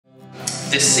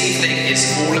This evening is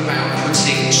all about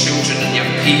putting children and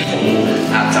young people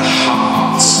at the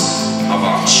heart of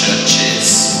our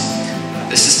churches.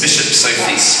 This is Bishop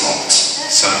Sophie's slot,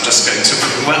 so I'm just going to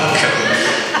welcome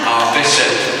our bishop,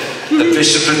 the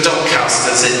Bishop of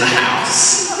Doncaster's in the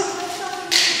house.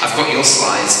 I've got your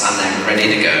slides and they're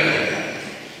ready to go.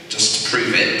 Just to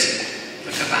prove it,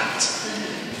 look at that.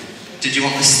 Did you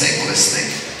want this thing or this thing?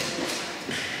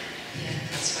 Yeah,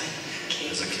 that's right. Okay.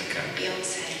 There's a clicker.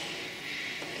 Beyonce.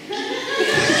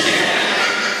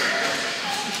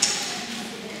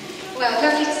 Well,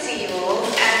 lovely to see you all.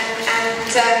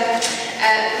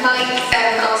 Mike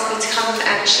asked me to come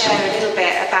and share a little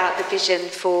bit about the vision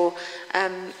for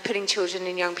putting children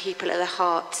and young people at the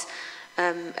heart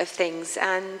of things.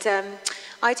 And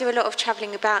I do a lot of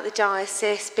travelling about the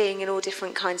diocese, being in all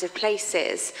different kinds of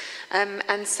places.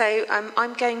 And so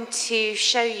I'm going to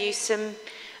show you some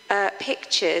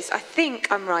pictures. I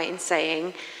think I'm right in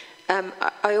saying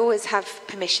I always have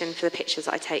permission for the pictures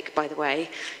I take, by the way,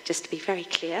 just to be very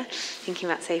clear, thinking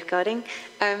about safeguarding.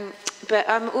 But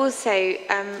also,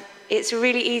 it's a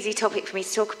really easy topic for me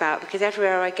to talk about because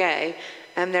everywhere I go,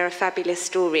 there are fabulous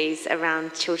stories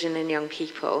around children and young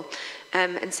people.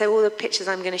 And so all the pictures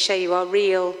I'm going to show you are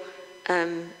real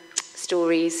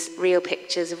stories, real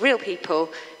pictures of real people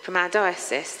from our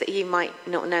diocese that you might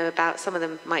not know about. Some of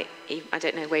them might, I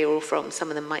don't know where you're all from, some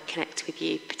of them might connect with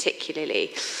you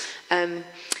particularly.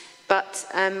 But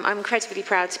I'm incredibly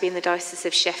proud to be in the Diocese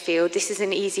of Sheffield. This is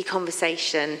an easy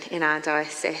conversation in our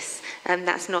diocese, and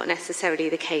that's not necessarily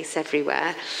the case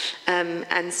everywhere.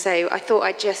 And so I thought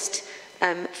I'd just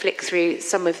flick through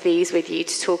some of these with you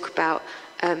to talk about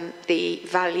the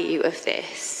value of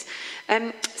this.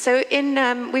 So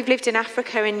we've lived in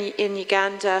Africa, in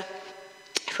Uganda,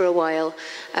 for a while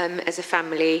as a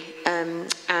family,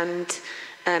 and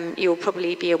you'll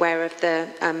probably be aware of the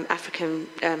African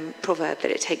proverb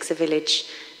that it takes a village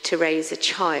to raise a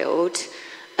child.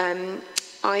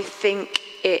 I think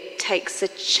it takes a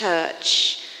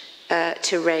church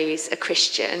to raise a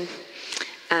Christian,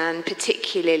 and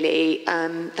particularly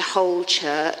the whole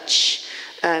church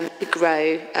to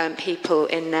grow people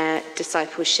in their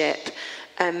discipleship.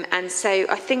 And so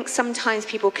I think sometimes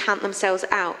people count themselves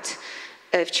out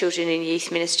of children and youth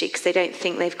ministry because they don't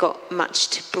think they've got much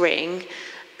to bring.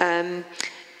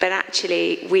 But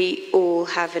actually, we all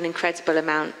have an incredible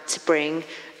amount to bring.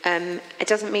 It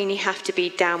doesn't mean you have to be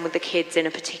down with the kids in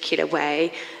a particular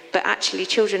way, but actually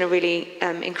children are really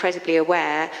incredibly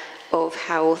aware of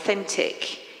how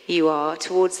authentic you are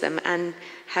towards them and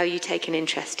how you take an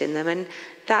interest in them. And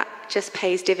that just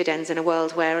pays dividends in a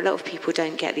world where a lot of people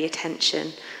don't get the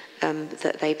attention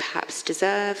that they perhaps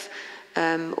deserve,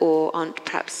 or aren't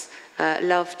perhaps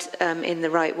loved in the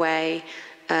right way.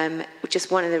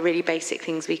 Just one of the really basic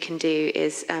things we can do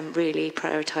is really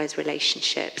prioritise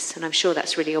relationships, and I'm sure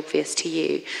that's really obvious to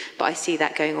you, but I see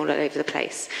that going all over the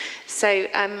place. So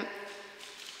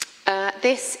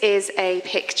this is a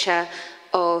picture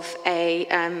of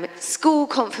a school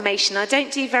confirmation. I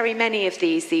don't do very many of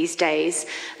these days,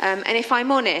 and if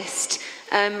I'm honest,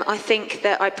 I think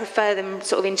that I prefer them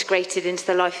sort of integrated into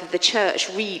the life of the church,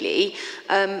 really.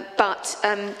 But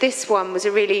this one was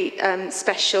a really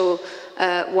special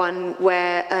one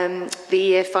where the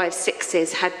Year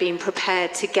 5-6s had been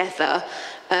prepared together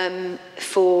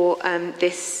for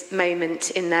this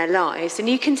moment in their lives. And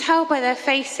you can tell by their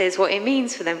faces what it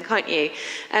means for them, can't you?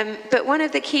 But one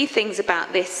of the key things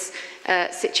about this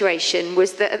situation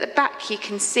was that at the back you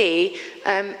can see,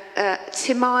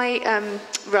 to my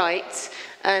right,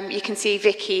 you can see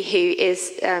Vicky, who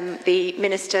is the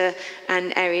minister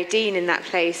and area dean in that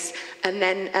place, and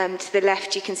then to the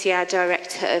left you can see our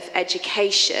director of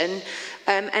education,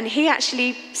 and he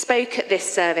actually spoke at this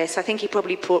service. I think he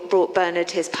probably brought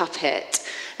Bernard, his puppet,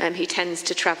 who tends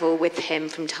to travel with him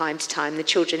from time to time. The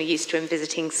children are used to him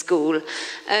visiting school,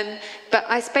 but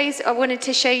I suppose I wanted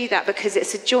to show you that because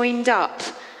it's a joined up,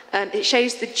 it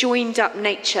shows the joined up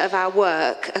nature of our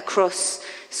work across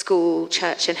school,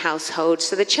 church and household.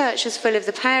 So the church is full of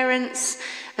the parents.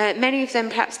 Many of them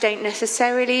perhaps don't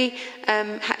necessarily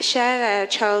share their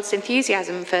child's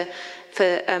enthusiasm for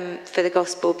the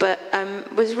gospel, but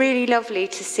was really lovely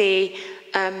to see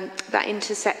that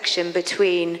intersection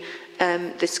between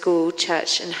the school,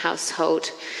 church and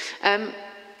household. Well,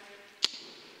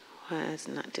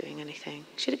 isn't that doing anything?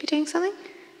 Should it be doing something?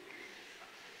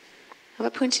 Have I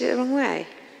pointed it the wrong way?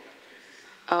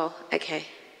 Oh, okay.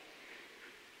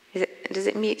 Does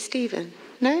it mute Stephen?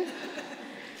 No?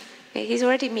 Yeah, he's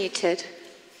already muted.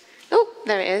 Oh,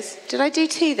 there it is. Did I do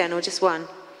two then, or just one?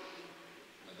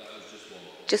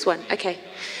 Just one, okay.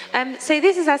 So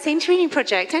this is our Saint Training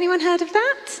project. Anyone heard of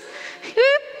that?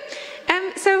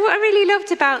 really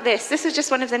loved about this was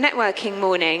just one of the networking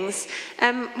mornings.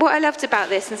 What I loved about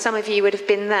this, and some of you would have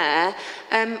been there,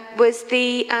 was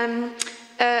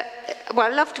I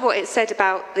loved what it said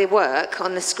about the work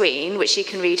on the screen, which you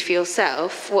can read for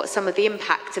yourself, what some of the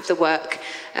impact of the work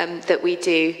that we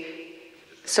do.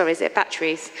 Sorry, is it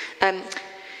batteries?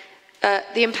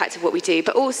 The impact of what we do,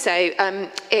 but also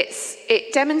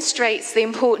it demonstrates the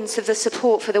importance of the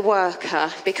support for the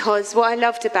worker, because what I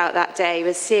loved about that day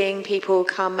was seeing people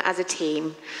come as a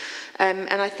team.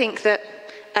 And I think that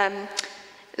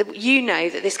you know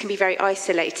that this can be very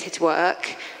isolated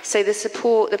work, so the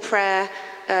support, the prayer,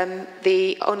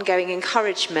 the ongoing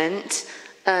encouragement,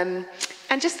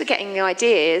 and just the getting the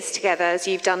ideas together, as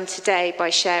you've done today by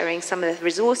sharing some of the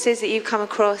resources that you've come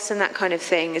across and that kind of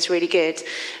thing, is really good.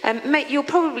 You'll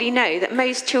probably know that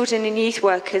most children and youth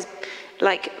workers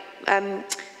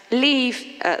leave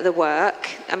the work,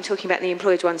 I'm talking about the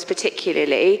employed ones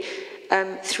particularly,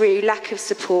 through lack of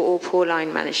support or poor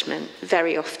line management,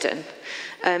 very often.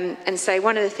 And so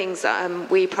one of the things that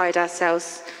we pride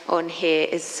ourselves on here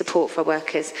is support for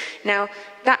workers. Now,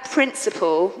 that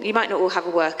principle, you might not all have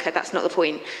a worker, that's not the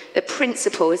point. The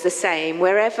principle is the same.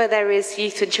 Wherever there is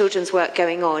youth and children's work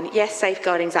going on, yes,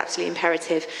 safeguarding is absolutely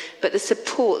imperative, but the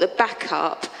support, the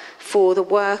backup for the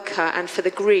worker and for the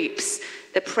groups,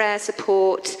 the prayer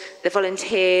support, the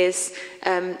volunteers,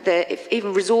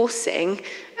 even resourcing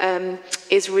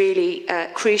is really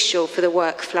crucial for the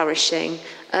work flourishing.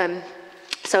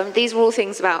 So these are all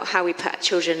things about how we put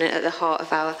children at the heart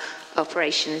of our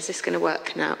operation. Is this going to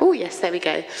work now? Oh, yes, there we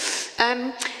go.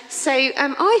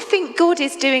 I think God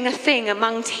is doing a thing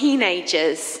among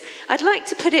teenagers. I'd like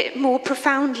to put it more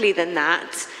profoundly than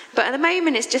that, but at the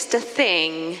moment it's just a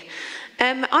thing.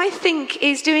 I think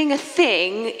he's doing a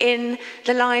thing in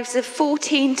the lives of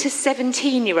 14 to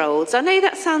 17-year-olds. I know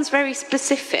that sounds very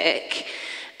specific,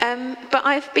 but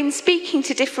I've been speaking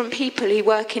to different people who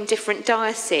work in different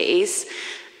dioceses,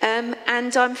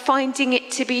 and I'm finding it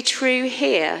to be true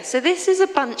here. So this is a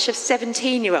bunch of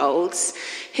 17-year-olds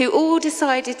who all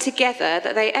decided together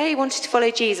that they A, wanted to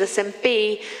follow Jesus, and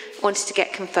B, wanted to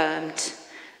get confirmed.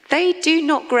 They do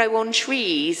not grow on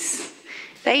trees.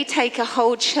 They take a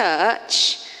whole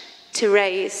church to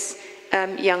raise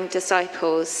young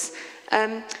disciples.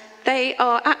 They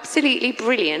are absolutely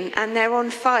brilliant, and they're on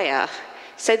fire.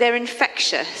 So they're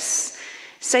infectious.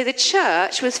 So the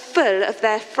church was full of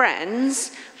their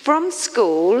friends from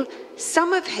school,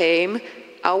 some of whom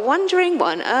are wondering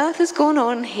what on earth has gone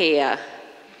on here.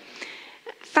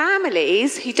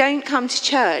 Families who don't come to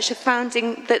church are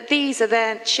finding that these are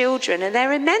their children, and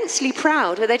they're immensely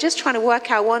proud, but they're just trying to work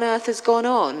out what on earth has gone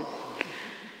on.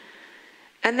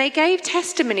 And they gave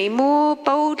testimony more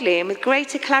boldly and with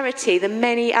greater clarity than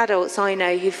many adults I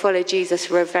know who followed Jesus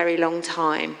for a very long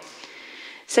time.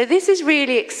 So this is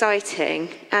really exciting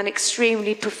and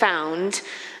extremely profound,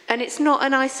 and it's not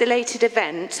an isolated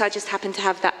event. I just happen to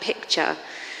have that picture.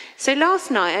 So last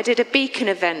night I did a beacon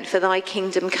event for Thy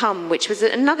Kingdom Come, which was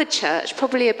at another church,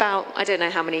 probably about, I don't know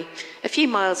how many, a few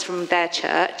miles from their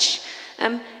church.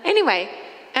 Came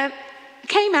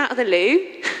out of the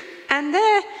loo, and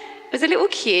there was a little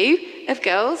queue of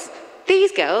girls.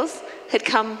 These girls had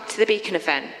come to the beacon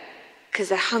event because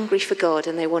they're hungry for God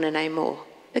and they want to know more.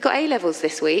 They've got A-levels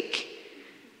this week.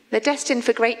 They're destined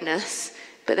for greatness,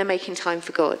 but they're making time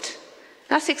for God.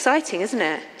 That's exciting, isn't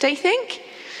it? Don't you think?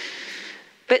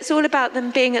 But it's all about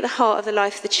them being at the heart of the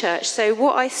life of the church. So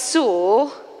what I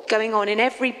saw going on in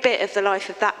every bit of the life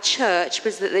of that church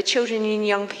was that the children and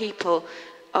young people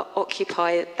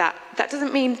occupy that. That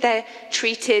doesn't mean they're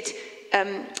treated,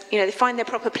 they find their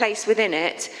proper place within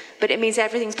it, but it means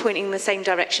everything's pointing in the same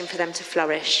direction for them to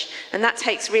flourish. And that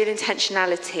takes real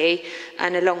intentionality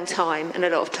and a long time and a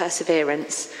lot of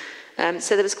perseverance.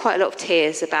 So there was quite a lot of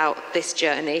tears about this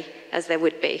journey, as there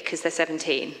would be, because they're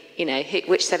 17.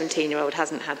 Which 17-year-old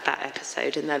hasn't had that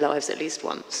episode in their lives at least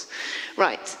once?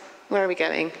 Right, where are we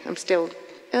going? I'm still,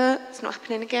 it's not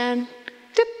happening again.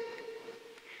 Dip.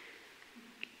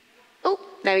 Oh,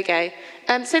 there we go.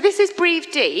 So this is Breathe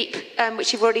Deep,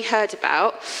 which you've already heard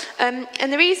about. And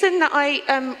the reason that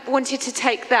I wanted to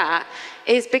take that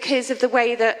is because of the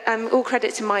way that, all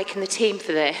credit to Mike and the team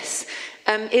for this,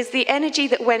 is the energy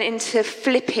that went into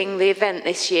flipping the event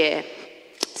this year.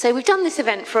 So we've done this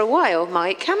event for a while,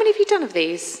 Mike. How many have you done of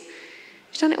these?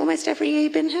 You've done it almost every year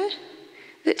you've been here?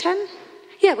 Is it 10?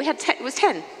 Yeah, we had 10. It was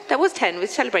 10. That was 10. We're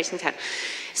celebrating 10.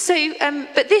 So,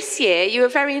 but this year you were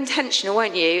very intentional,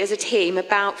 weren't you, as a team,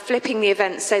 about flipping the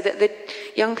event so that the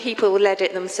young people led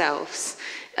it themselves.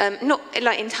 Not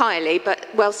like entirely, but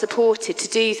well supported to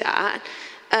do that.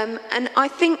 And I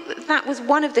think that was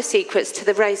one of the secrets to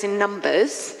the rise in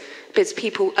numbers. because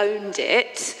people owned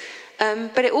it.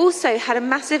 But it also had a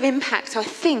massive impact, I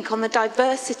think, on the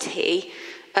diversity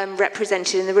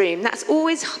represented in the room. That's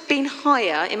always been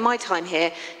higher, in my time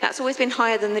here, that's always been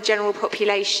higher than the general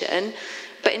population.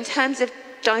 But in terms of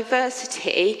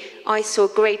diversity, I saw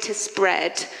greater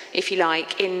spread, if you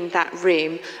like, in that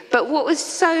room. But what was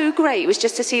so great was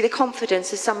just to see the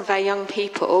confidence of some of our young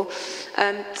people,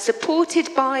 supported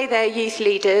by their youth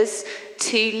leaders,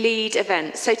 to lead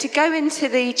events. So to go into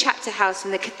the chapter house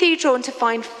in the cathedral and to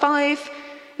find four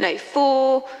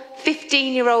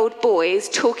 15-year-old boys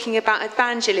talking about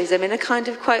evangelism in a kind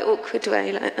of quite awkward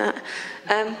way like that.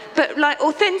 But like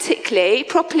authentically,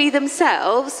 properly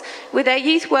themselves, with their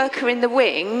youth worker in the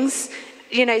wings,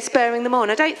 you know, spurring them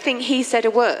on. I don't think he said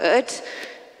a word,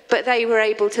 but they were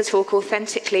able to talk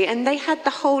authentically, and they had the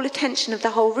whole attention of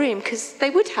the whole room, because they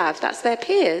would have, that's their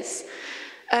peers.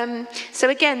 So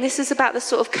again, this is about the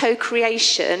sort of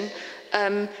co-creation,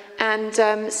 so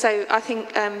I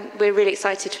think we're really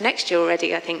excited for next year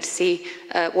already, I think, to see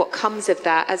what comes of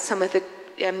that, as some of the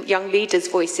young leaders'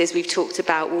 voices we've talked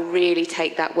about will really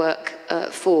take that work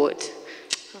forward.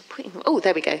 Oh,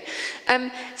 there we go.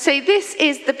 So this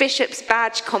is the Bishop's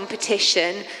Badge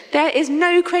competition. There is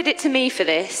no credit to me for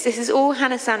this. This is all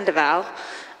Hannah Sandoval,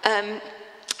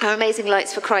 our Amazing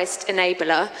Lights for Christ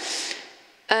enabler,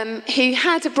 who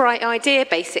had a bright idea,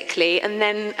 basically, and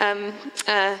then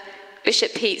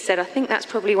Bishop Pete said, I think that's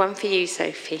probably one for you,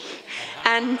 Sophie.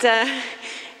 And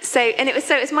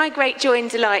it was my great joy and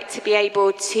delight to be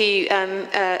able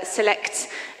to select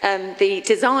the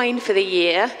design for the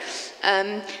year.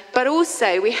 But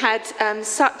also we had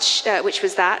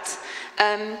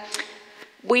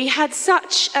we had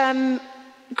such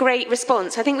great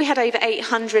response. I think we had over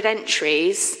 800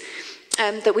 entries,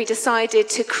 that we decided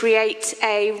to create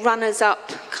a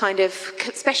runners-up kind of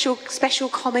special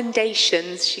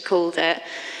commendations, she called it.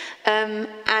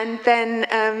 And then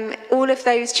all of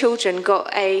those children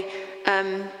got a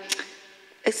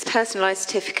personalised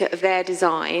certificate of their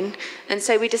design. And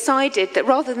so we decided that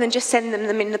rather than just send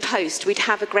them in the post, we'd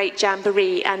have a great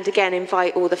jamboree and again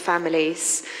invite all the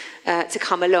families to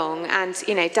come along. And,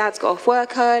 you know, Dad's got off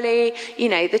work early, you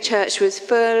know, the church was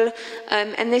full.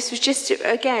 And this was just,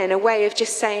 again, a way of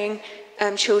just saying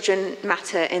children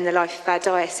matter in the life of our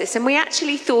diocese. And we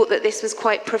actually thought that this was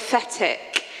quite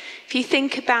prophetic. If you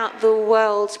think about the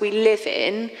world we live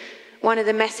in, one of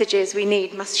the messages we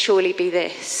need must surely be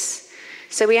this.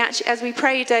 So we actually, as we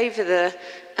prayed over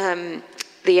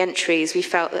the entries, we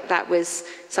felt that that was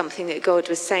something that God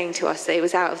was saying to us, that it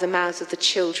was out of the mouths of the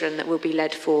children that will be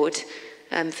led forward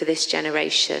for this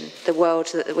generation. The world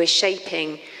that we're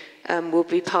shaping will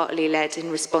be partly led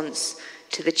in response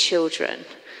to the children.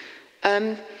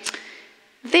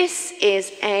 This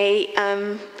is a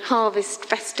harvest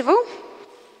festival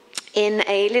in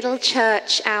a little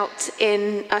church out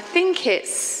in, I think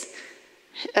it's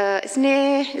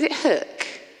near, is it Hook?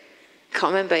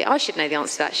 Can't remember. I should know the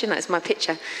answer to that, shouldn't I? It's my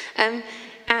picture.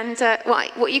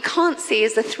 What you can't see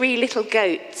is the 3 little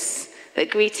goats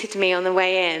that greeted me on the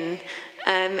way in.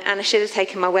 And I should have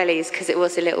taken my wellies because it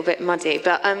was a little bit muddy.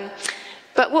 But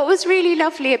what was really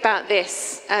lovely about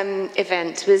this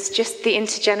event was just the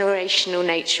intergenerational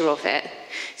nature of it.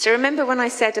 So remember when I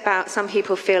said about some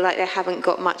people feel like they haven't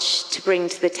got much to bring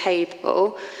to the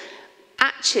table?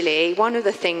 Actually, one of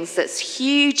the things that's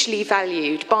hugely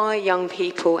valued by young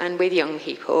people and with young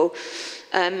people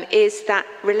is that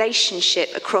relationship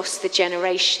across the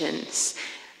generations.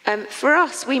 For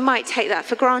us, we might take that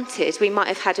for granted. We might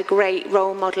have had a great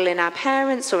role model in our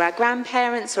parents or our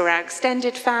grandparents or our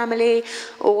extended family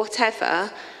or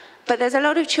whatever, but there's a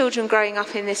lot of children growing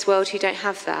up in this world who don't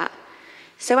have that.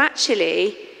 So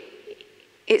actually,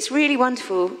 it's really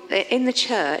wonderful that in the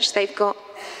church they've got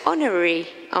honorary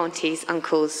aunties,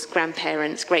 uncles,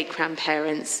 grandparents,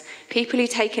 great-grandparents, people who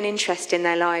take an interest in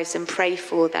their lives and pray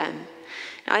for them.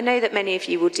 I know that many of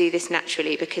you will do this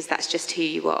naturally because that's just who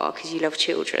you are, because you love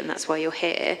children, that's why you're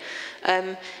here.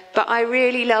 But I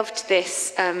really loved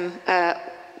this event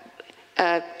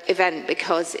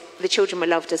because the children were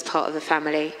loved as part of the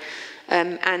family.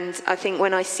 And I think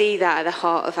when I see that at the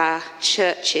heart of our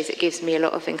churches, it gives me a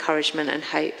lot of encouragement and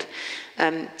hope.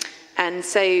 And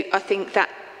so I think that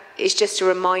is just a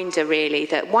reminder, really,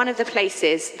 that one of the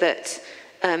places that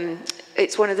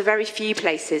it's one of the very few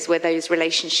places where those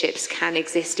relationships can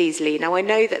exist easily. Now, I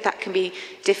know that that can be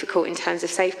difficult in terms of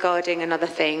safeguarding and other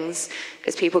things,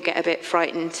 because people get a bit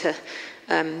frightened to,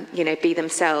 be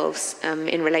themselves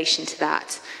in relation to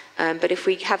that. But if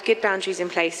we have good boundaries in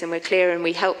place and we're clear and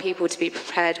we help people to be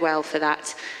prepared well for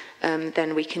that,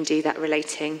 then we can do that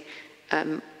relating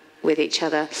with each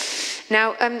other.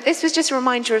 Now, this was just a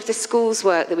reminder of the schools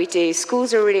work that we do.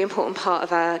 Schools are a really important part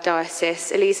of our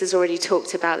diocese. Elisa's already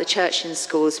talked about the church and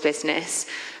schools business,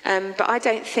 but I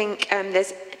don't think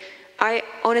I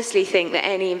honestly think that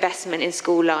any investment in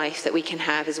school life that we can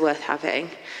have is worth having.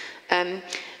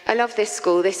 I love this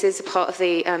school. This is a part of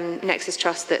the Nexus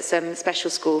Trust that's a special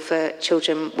school for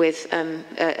children with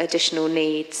additional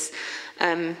needs.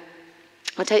 I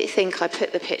don't think I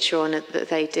put the picture on it that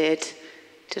they did.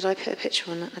 Did I put a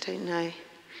picture on it? I don't know.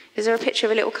 Is there a picture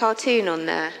of a little cartoon on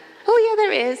there? Oh yeah,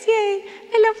 there is. Yay.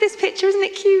 I love this picture. Isn't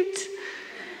it cute?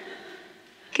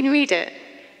 Can you read it?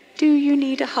 Do you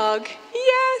need a hug?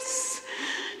 Yes.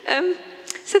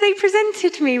 So they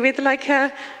presented me with like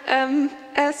a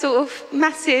sort of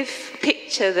massive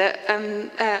picture that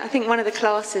I think one of the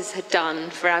classes had done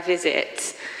for our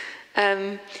visit.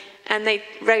 And they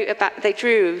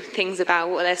drew things about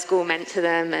what their school meant to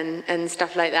them and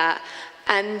stuff like that.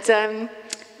 And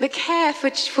the care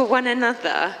for one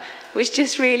another was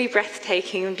just really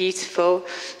breathtaking and beautiful.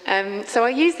 So I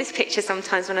use this picture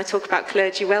sometimes when I talk about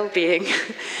clergy well-being.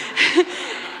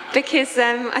 Because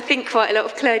I think quite a lot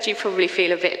of clergy probably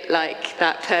feel a bit like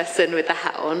that person with the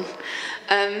hat on.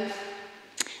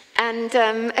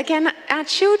 Again, our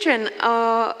children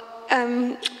are,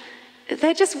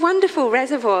 they're just wonderful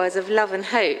reservoirs of love and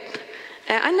hope.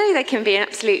 I know they can be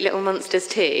absolute little monsters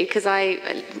too, because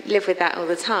I live with that all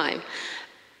the time.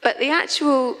 But the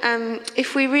actual,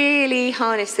 if we really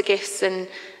harness the gifts and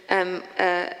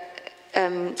the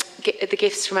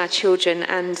gifts from our children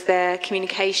and their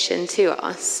communication to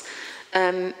us,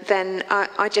 then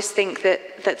I just think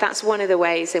that that's one of the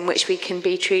ways in which we can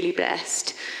be truly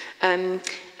blessed. And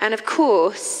of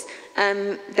course,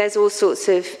 there's all sorts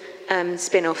of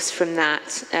spin-offs from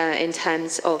that in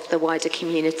terms of the wider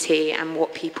community and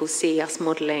what people see us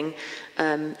modelling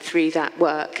through that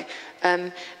work.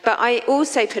 But I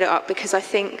also put it up because I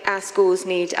think our schools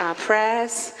need our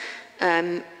prayers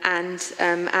and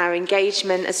our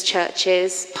engagement as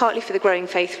churches, partly for the growing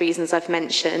faith reasons I've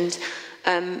mentioned,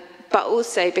 but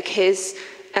also because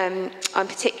I'm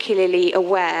particularly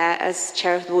aware as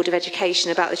Chair of the Board of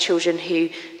Education about the children who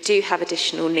do have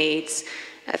additional needs,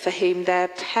 for whom their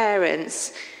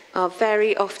parents are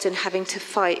very often having to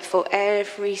fight for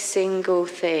every single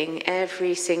thing,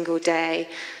 every single day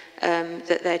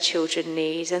that their children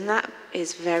need, and that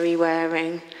is very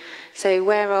wearing. So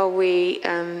where are we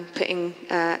putting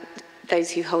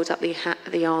those who hold up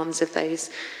the arms of those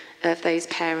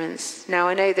parents? Now,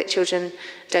 I know that children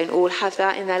don't all have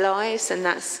that in their lives, and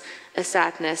that's a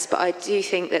sadness, but I do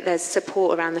think that there's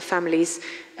support around the families,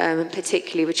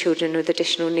 particularly with children with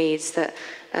additional needs, that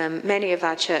many of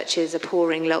our churches are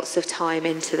pouring lots of time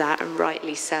into that, and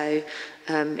rightly so,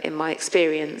 in my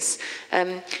experience.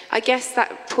 I guess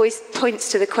that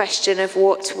points to the question of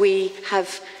what we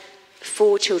have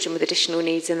for children with additional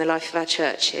needs in the life of our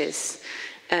churches.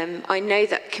 I know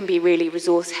that can be really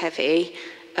resource heavy,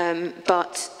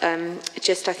 but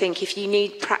just I think if you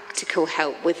need practical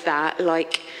help with that,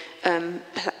 like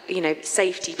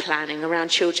safety planning around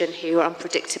children who are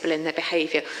unpredictable in their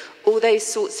behaviour, all those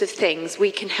sorts of things,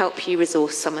 we can help you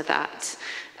resource some of that.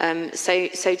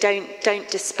 So don't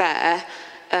despair,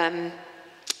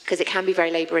 because it can be very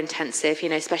labour intensive,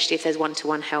 especially if there's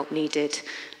one-to-one help needed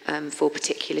for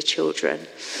particular children.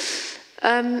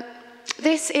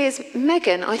 This is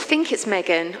Megan. I think it's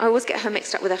Megan. I always get her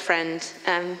mixed up with her friend.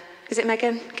 Is it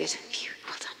Megan? Good. Phew,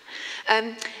 well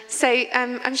done.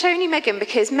 I'm showing you Megan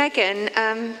because Megan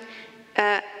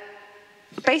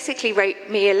basically wrote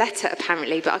me a letter,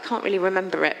 apparently, but I can't really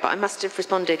remember it, but I must have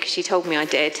responded because she told me I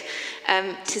did,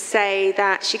 to say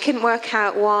that she couldn't work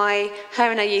out why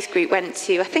her and her youth group went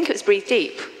to, I think it was Breathe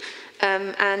Deep,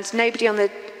 and nobody on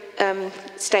the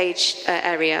stage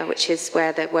area, which is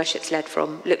where the worship's led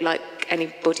from, looked like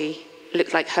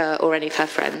her or any of her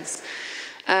friends.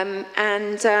 I'm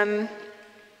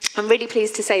really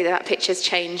pleased to say that picture's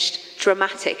changed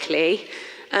dramatically,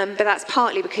 but that's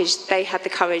partly because they had the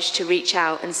courage to reach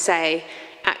out and say,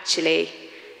 actually,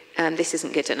 this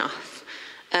isn't good enough.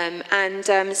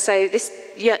 So this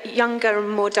younger and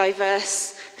more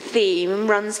diverse theme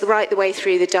runs right the way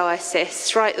through the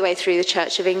diocese, right the way through the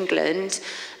Church of England.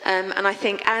 And I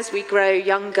think as we grow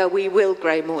younger, we will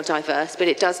grow more diverse, but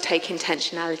it does take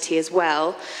intentionality as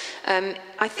well.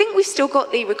 I think we've still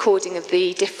got the recording of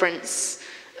the Difference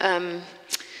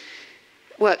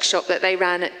workshop that they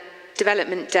ran at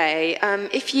Development Day.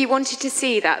 If you wanted to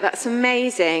see that, that's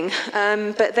amazing.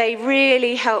 But they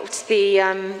really helped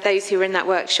those who were in that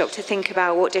workshop to think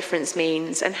about what difference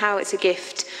means and how it's a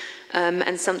gift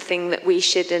and something that we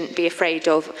shouldn't be afraid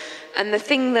of. And the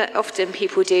thing that often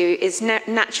people do is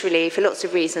naturally, for lots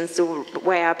of reasons, the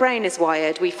way our brain is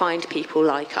wired, we find people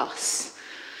like us.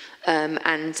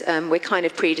 We're kind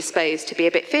of predisposed to be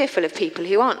a bit fearful of people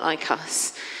who aren't like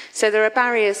us. So there are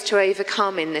barriers to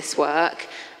overcome in this work,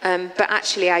 but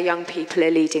actually our young people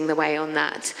are leading the way on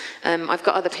that. I've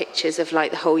got other pictures of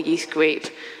like the whole youth group,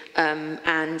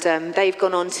 they've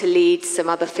gone on to lead some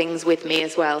other things with me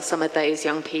as well, some of those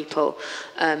young people.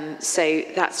 So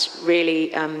that's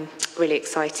really, really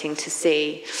exciting to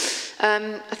see.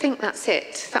 I think that's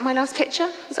it. Is that my last picture?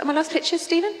 Is that my last picture,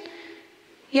 Stephen?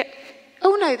 Yep.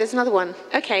 Oh no, there's another one.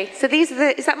 Okay, so these are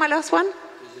the, is that my last one?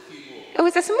 There's a few more. Oh,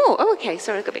 is there some more? Oh, okay,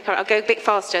 sorry, I got a bit carried. I'll go a bit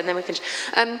faster and then we finish.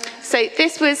 So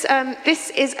this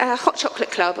is a hot chocolate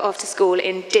club after school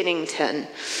in Dinnington.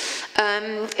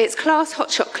 It's class hot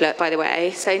chocolate, by the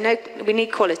way, so we need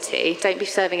quality. Don't be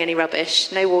serving any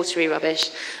rubbish, no watery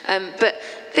rubbish. But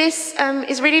this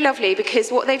is really lovely because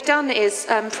what they've done is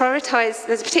prioritise,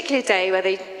 there's a particular day where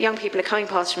the young people are coming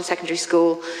past from secondary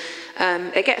school.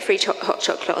 They get a free hot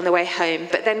chocolate on the way home,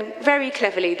 but then very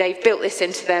cleverly they've built this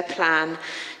into their plan.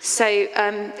 So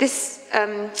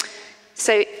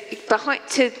behind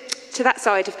to that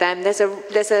side of them, there's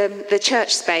the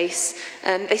church space,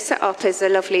 and they set up as a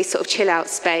lovely sort of chill out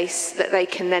space that they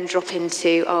can then drop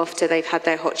into after they've had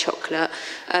their hot chocolate.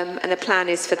 And the plan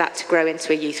is for that to grow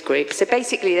into a youth group. So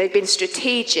basically they've been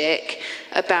strategic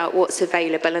about what's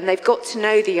available, and they've got to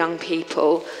know the young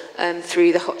people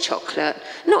through the hot chocolate.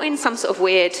 Not in some sort of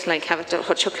weird, like have a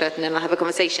hot chocolate and then I'll have a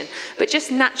conversation, but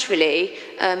just naturally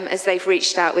as they've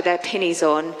reached out with their pinnies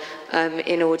on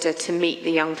in order to meet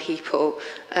the young people.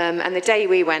 And the day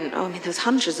we went, I mean, there was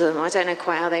hundreds of them. I don't know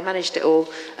quite how they managed it all.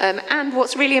 And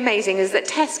what's really amazing is that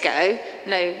Tesco,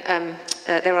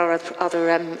 there are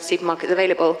other supermarkets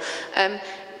available,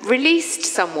 released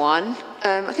someone,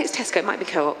 I think it's Tesco, it might be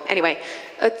Co-op, anyway,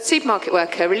 a supermarket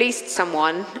worker released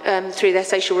someone through their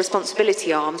social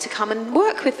responsibility arm to come and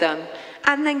work with them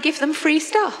and then give them free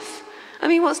stuff. I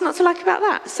mean, what's not to like about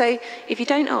that? So if you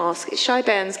don't ask, it's shy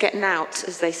bairns getting out,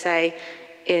 as they say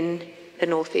in the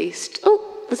northeast.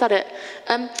 Oh, was that it?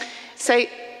 So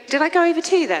did I go over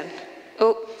two then?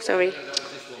 Oh, sorry.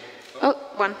 Oh,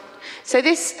 one. So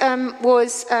this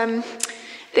was...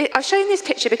 I've shown this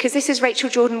picture because this is Rachel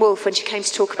Jordan-Wolfe when she came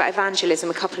to talk about evangelism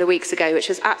a couple of weeks ago, which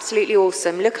was absolutely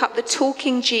awesome. Look up the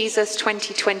Talking Jesus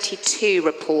 2022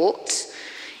 report.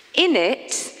 In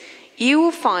it, you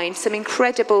will find some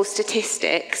incredible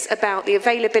statistics about the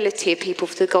availability of people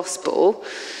for the gospel,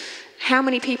 how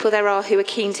many people there are who are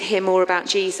keen to hear more about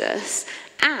Jesus,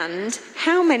 and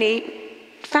how many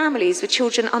families with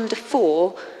children under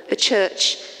 4 the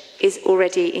church is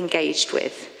already engaged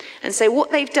with. And so what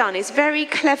they've done is very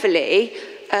cleverly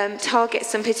target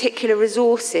some particular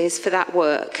resources for that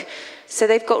work. So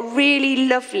they've got really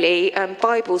lovely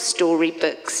Bible story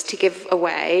books to give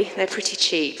away. They're pretty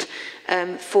cheap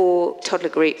for toddler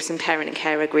groups and parent and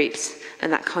carer groups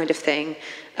and that kind of thing.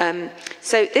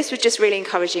 So this was just really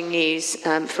encouraging news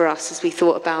for us as we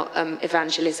thought about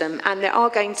evangelism. And there are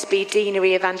going to be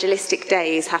deanery evangelistic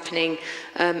days happening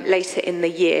later in the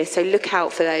year. So look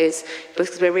out for those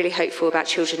because we're really hopeful about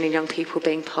children and young people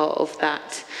being part of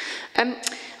that.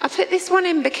 I put this one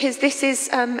in because this is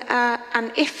an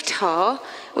iftar,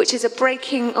 which is a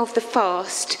breaking of the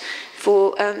fast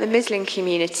for the Muslim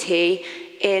community.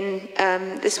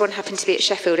 This one happened to be at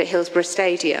Sheffield at Hillsborough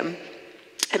Stadium.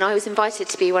 And I was invited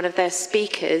to be one of their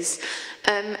speakers.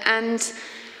 And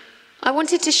I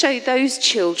wanted to show those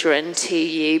children to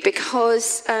you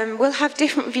because we'll have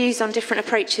different views on different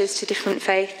approaches to different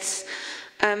faiths.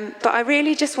 But I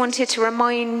really just wanted to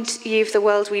remind you of the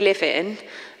world we live in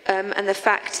and the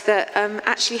fact that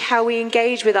actually how we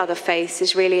engage with other faiths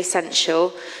is really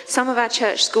essential. Some of our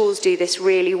church schools do this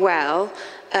really well.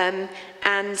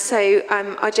 And so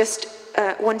I just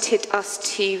wanted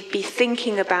us to be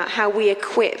thinking about how we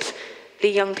equip the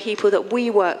young people that we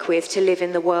work with to live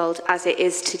in the world as it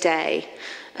is today.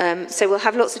 So we'll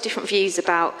have lots of different views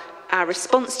about our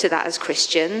response to that as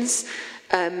Christians,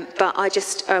 but I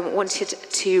just wanted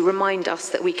to remind us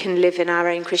that we can live in our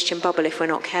own Christian bubble if we're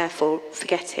not careful,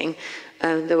 forgetting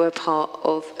that we're part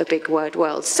of a big wide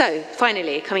world. So,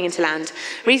 finally, coming into land,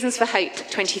 Reasons for Hope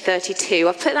 2032.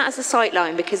 I've put that as a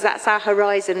sightline because that's our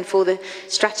horizon for the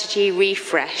strategy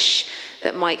refresh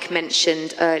that Mike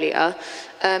mentioned earlier.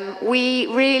 We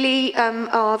really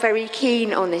are very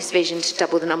keen on this vision to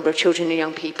double the number of children and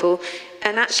young people.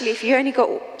 And actually, if you only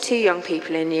got 2 young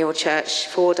people in your church,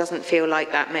 4 doesn't feel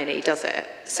like that many, does it?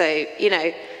 So, you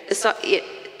know,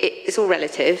 it's all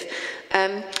relative.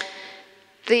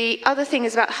 The other thing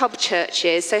is about hub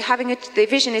churches. So the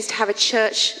vision is to have a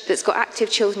church that's got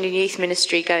active children and youth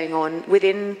ministry going on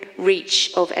within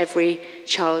reach of every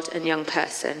child and young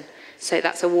person. So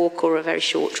that's a walk or a very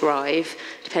short drive,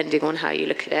 depending on how you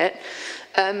look at it.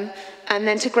 And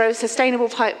then to grow a sustainable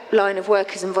pipeline of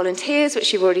workers and volunteers,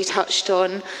 which you've already touched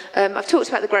on. I've talked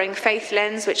about the Growing Faith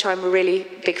lens, which I'm a really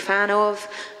big fan of,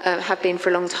 have been for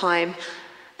a long time.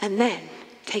 And then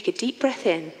take a deep breath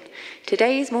in.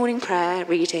 Today's morning prayer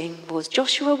reading was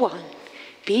Joshua 1,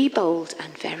 be bold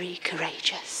and very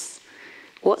courageous.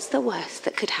 What's the worst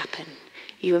that could happen?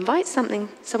 You invite someone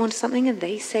to something and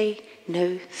they say,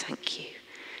 no, thank you.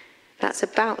 That's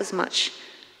about as much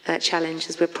challenge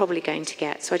as we're probably going to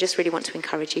get. So I just really want to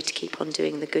encourage you to keep on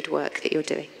doing the good work that you're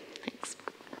doing. Thanks.